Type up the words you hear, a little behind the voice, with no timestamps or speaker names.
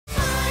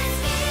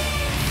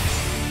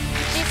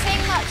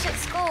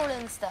school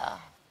and stuff?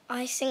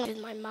 I sing with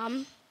my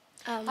mum.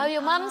 Oh,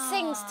 your mum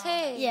sings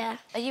too? Yeah.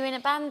 Are you in a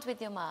band with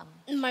your mum?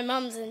 My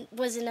mum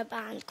was in a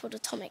band called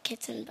Atomic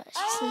Kitten, but she's...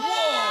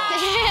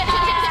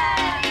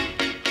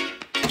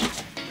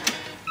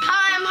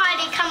 Hi, I'm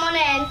Heidi, come on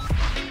in.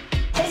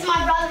 This is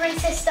my brother and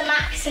sister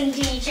Max and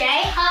DJ.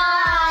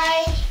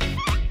 Hi.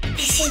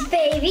 This is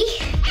Baby.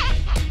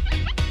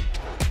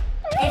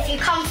 If you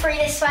come through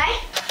this way,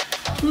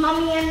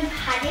 Mummy and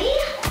Paddy.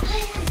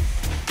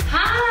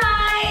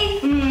 Hi.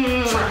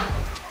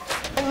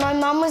 My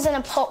mum was in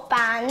a pop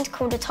band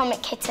called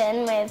Atomic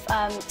Kitten with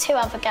 2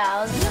 other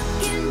girls.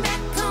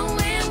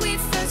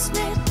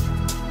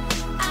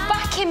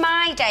 Back in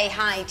my day,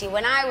 Heidi,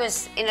 when I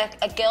was in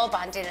a girl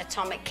band in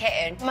Atomic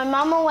Kitten... My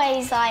mum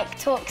always,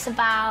 talks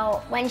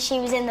about when she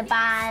was in the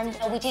band.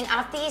 We didn't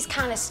have these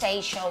kind of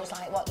stage shows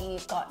like what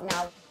you've got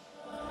now.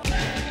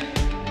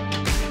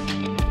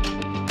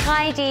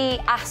 Heidi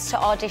asked to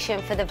audition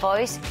for The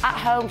Voice. At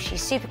home,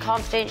 she's super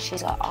confident.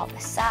 She's got all the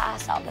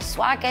sass, all the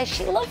swagger.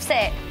 She loves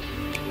it.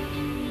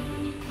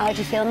 How do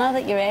you feel now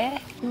that you're here?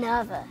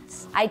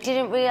 Nervous. I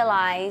didn't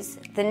realise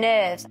the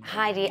nerves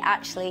Heidi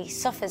actually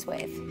suffers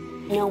with.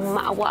 No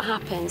matter what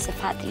happens, the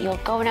fact that you're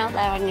going out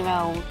there on your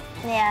own.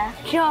 Yeah.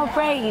 Do you know how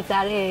brave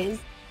that is?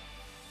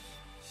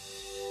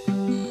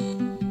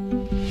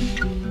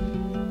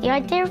 The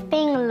idea of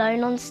being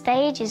alone on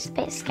stage is a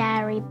bit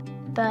scary,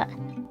 but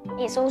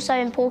it's also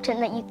important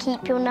that you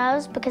keep your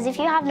nerves, because if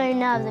you have no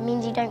nerves, it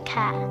means you don't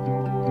care.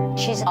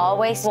 She's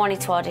always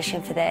wanted to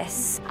audition for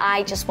this.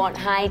 I just want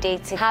Heidi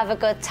to have a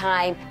good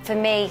time. For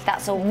me,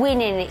 that's a win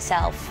in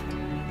itself.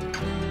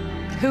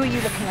 Who are you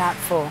looking out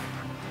for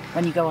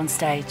when you go on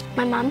stage?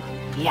 My mum.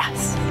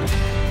 Yes.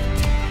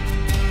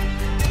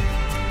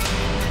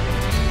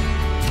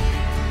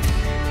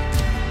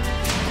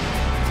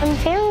 I'm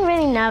feeling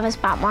really nervous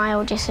about my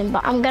audition,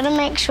 but I'm going to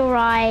make sure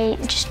I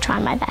just try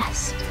my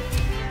best.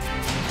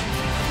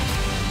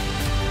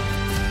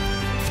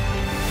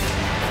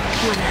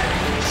 Come on.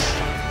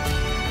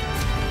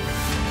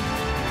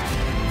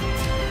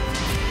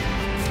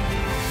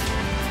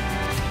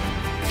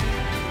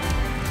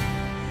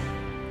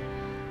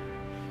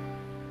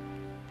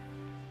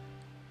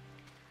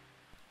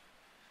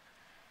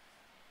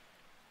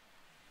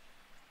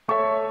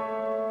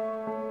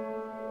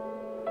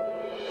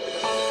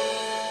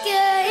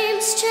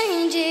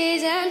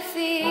 Changes and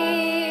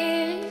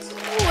fears.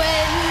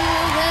 When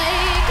will they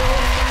go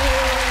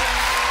through?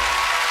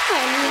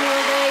 When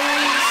will they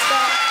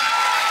stop?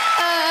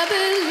 I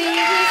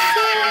believe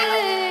the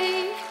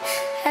fate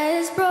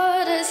has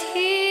brought us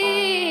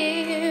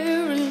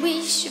here, and we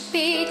should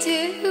be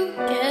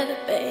together,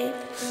 babe.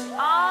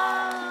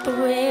 But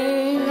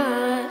we're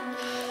not.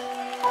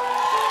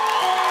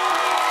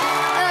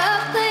 I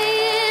play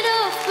it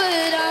off,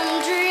 but I'm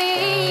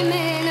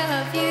dreaming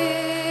of you.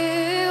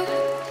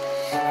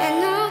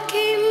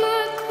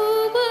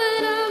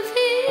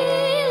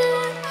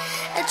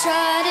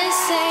 Try to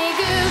say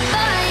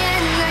goodbye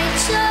and I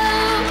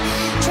choke.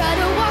 Try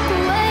to walk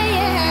away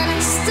and I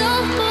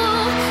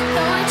stumble.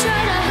 Though I try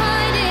to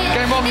hide it.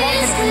 Get more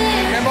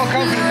confident. Get more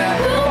confident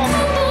now. Come on.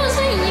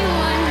 When you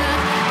are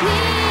not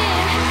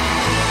near.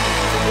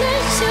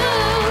 Let's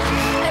choke.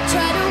 I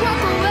try to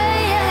walk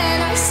away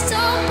and I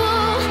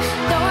stumble.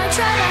 Though I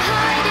try to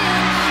hide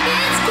it,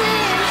 it's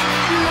clear.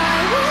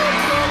 My world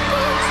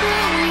crumbles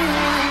when you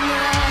are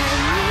not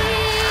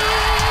near.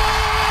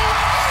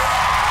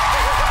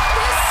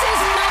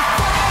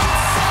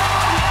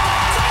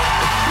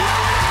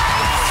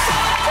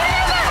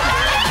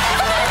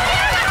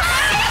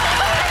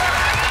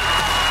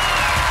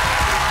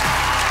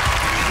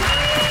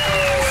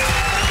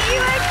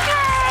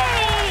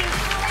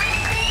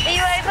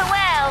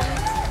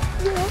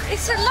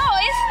 It's a lot,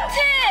 isn't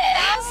it?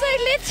 That's so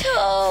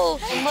little.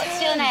 And what's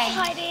your name?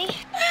 Heidi.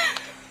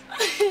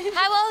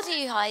 How old are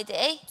you,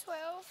 Heidi?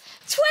 12.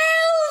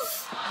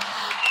 12!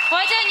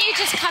 Why don't you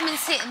just come and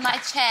sit in my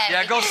chair?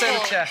 Yeah, go sit in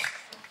the chair.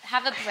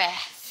 Have a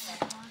breath.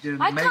 You did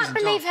an I can't amazing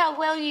believe job. how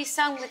well you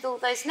sung with all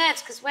those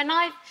nerves, because when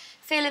I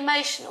feel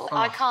emotional,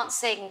 I can't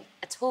sing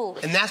at all.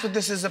 And that's what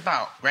this is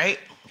about, right?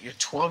 You're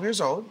 12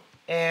 years old,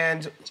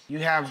 and you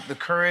have the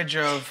courage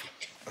of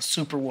a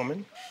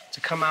superwoman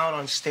to come out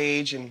on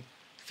stage and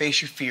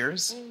face your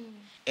fears.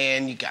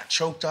 And you got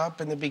choked up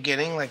in the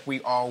beginning, like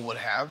we all would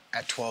have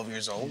at 12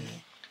 years old.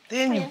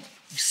 Then you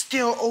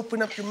still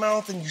open up your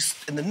mouth, and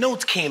the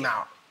notes came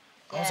out.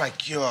 I was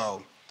like,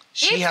 yo,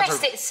 she You has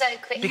pressed it so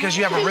quick. because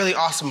you have a really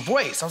awesome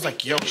voice. I was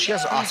like, yo, she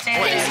has an awesome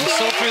voice. You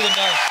saw through the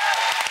notes.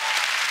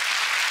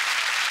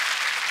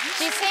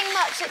 Do you sing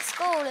much at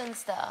school and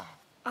stuff?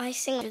 I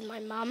sing with my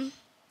mum.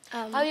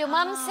 Oh, your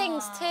mum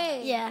sings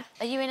too? Yeah.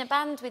 Are you in a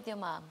band with your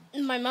mum?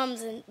 My mum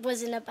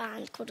was in a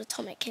band called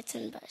Atomic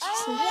Kitten, but she's...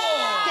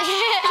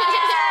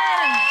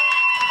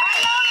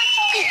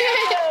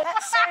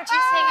 That's so... Do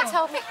you sing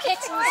Atomic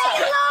Kitten?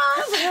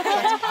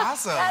 That's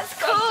awesome. That's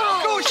cool.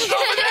 Oh, she's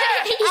over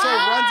there. So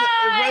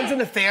it runs in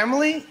the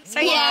family?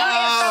 So you got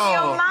it from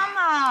your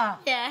mama.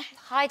 Yeah.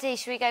 Heidi,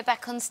 should we go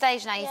back on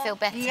stage now you feel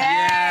better?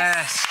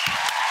 Yes.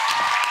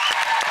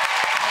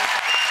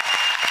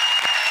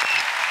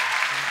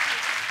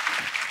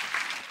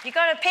 You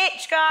got a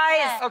pitch,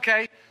 guys.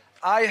 Okay,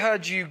 I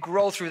heard you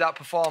grow through that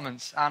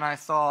performance, and I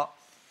thought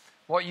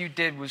what you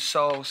did was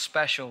so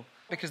special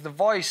because the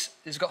voice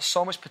has got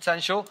so much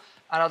potential,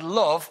 and I'd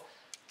love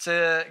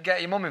to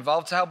get your mum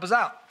involved to help us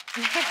out.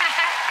 Thank you.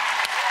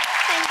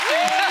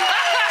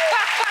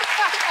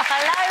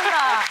 Hello,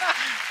 Mark.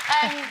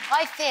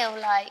 I feel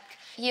like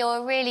you're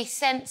a really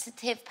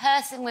sensitive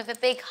person with a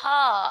big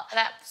heart.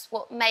 That's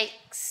what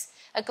makes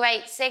a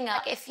great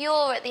singer. If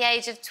you're at the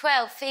age of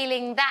 12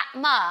 feeling that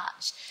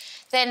much,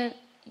 then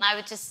I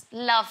would just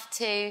love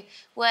to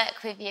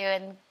work with you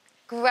and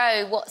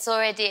grow what's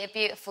already a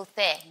beautiful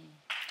thing.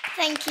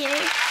 Thank you.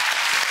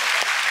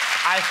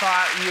 I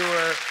thought you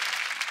were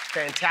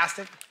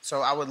fantastic,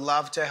 so I would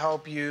love to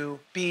help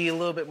you be a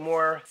little bit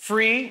more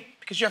free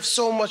because you have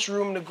so much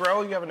room to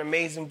grow. You have an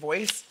amazing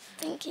voice.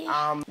 Thank you.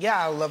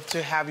 Yeah, I'd love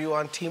to have you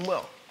on Team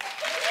Will.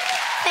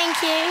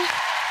 Thank you.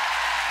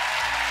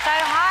 So,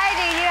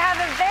 Heidi, you have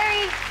a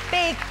very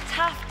big,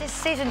 tough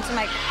decision to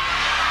make.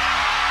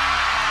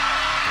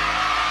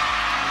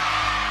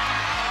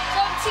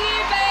 Up to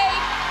you,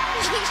 babe.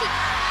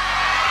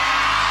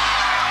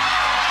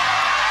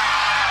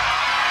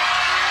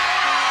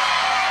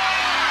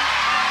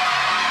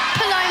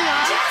 Paloma.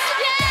 Thank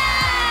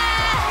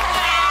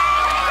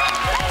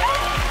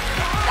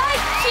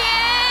you.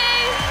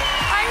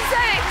 I'm so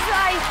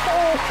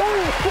excited.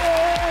 Thank you.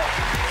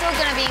 It's all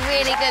going to be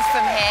really good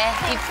from here.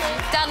 You've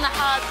done the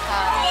hard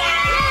part.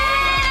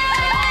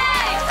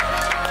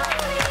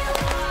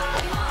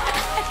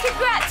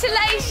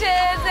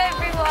 Congratulations,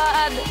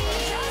 everyone.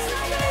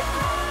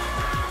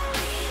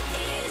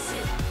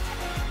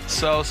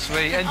 So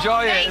sweet.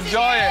 Enjoy it,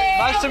 enjoy it.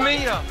 Nice to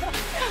meet you.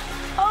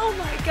 Oh,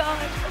 my God.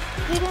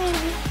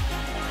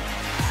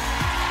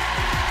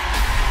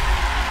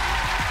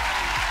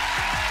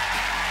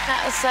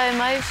 That was so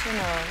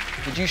emotional.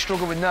 Did you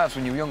struggle with nerves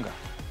when you were younger?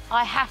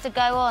 I have to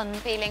go on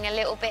feeling a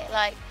little bit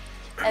like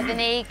of an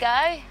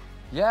ego.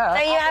 Yeah.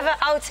 So you have an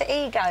alter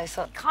ego,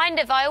 sort of. Kind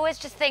of. I always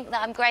just think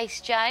that I'm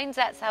Grace Jones.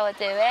 That's how I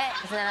do it.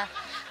 And then I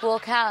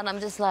walk out and I'm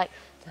just like...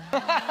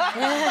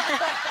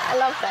 I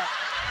love that.